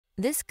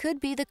This could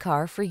be the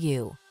car for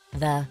you.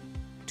 The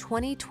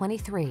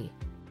 2023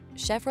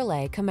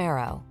 Chevrolet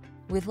Camaro.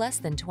 With less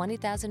than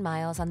 20,000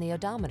 miles on the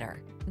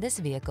odometer, this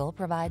vehicle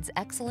provides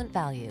excellent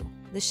value.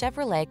 The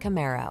Chevrolet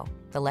Camaro,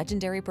 the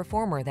legendary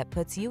performer that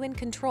puts you in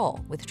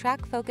control with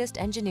track-focused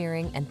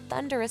engineering and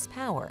thunderous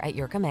power at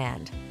your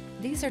command.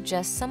 These are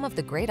just some of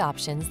the great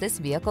options this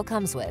vehicle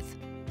comes with: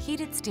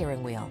 heated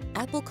steering wheel,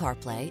 Apple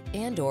CarPlay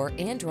and/or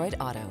Android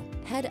Auto,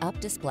 head-up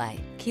display,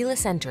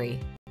 keyless entry,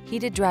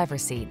 heated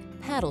driver's seat,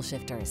 paddle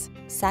shifters,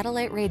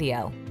 satellite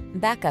radio,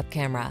 backup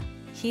camera,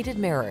 heated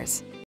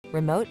mirrors,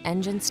 remote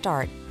engine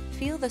start.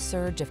 Feel the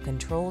surge of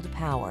controlled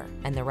power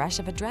and the rush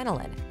of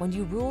adrenaline when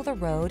you rule the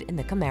road in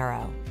the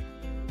Camaro.